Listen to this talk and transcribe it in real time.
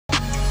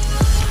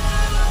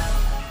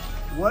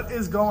What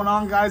is going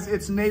on, guys?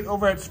 It's Nate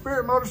over at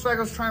Spirit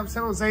Motorcycles Triumph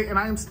San Jose, and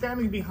I am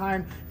standing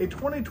behind a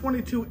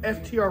 2022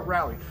 FTR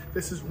Rally.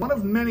 This is one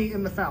of many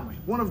in the family,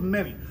 one of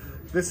many.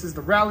 This is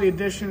the Rally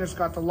Edition. It's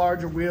got the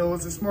larger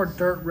wheels. It's more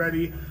dirt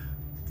ready.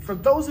 For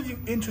those of you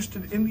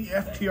interested in the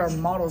FTR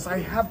models, I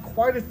have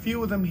quite a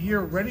few of them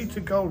here ready to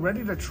go,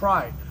 ready to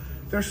try.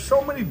 There's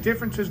so many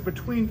differences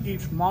between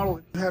each model.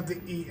 You have the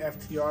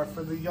eFTR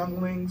for the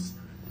younglings.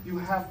 You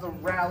have the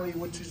Rally,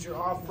 which is your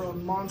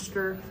off-road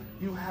monster.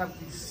 You have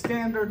the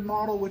standard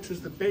model, which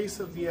is the base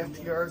of the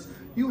FTRs.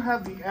 You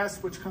have the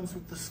S, which comes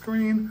with the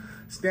screen,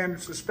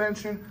 standard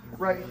suspension.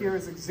 Right here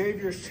is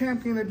Xavier's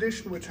Champion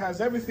Edition, which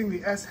has everything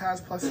the S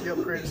has, plus the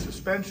upgraded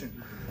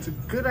suspension. It's a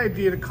good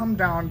idea to come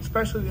down,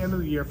 especially at the end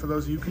of the year, for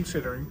those of you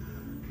considering,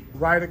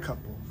 ride a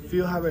couple.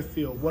 Feel how they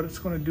feel, what it's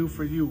going to do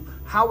for you,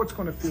 how it's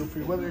going to feel for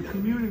you, whether you're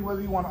commuting,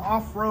 whether you want to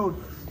off-road,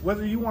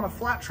 whether you want to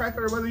flat track it,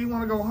 or whether you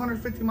want to go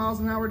 150 miles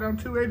an hour down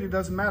 280, it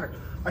doesn't matter.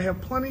 I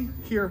have plenty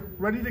here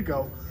ready to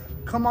go.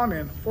 Come on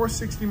in,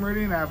 460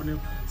 Meridian Avenue,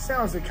 San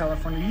Jose,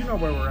 California. You know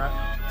where we're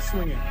at.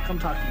 Swing in, come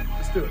talk to me.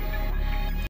 Let's do it.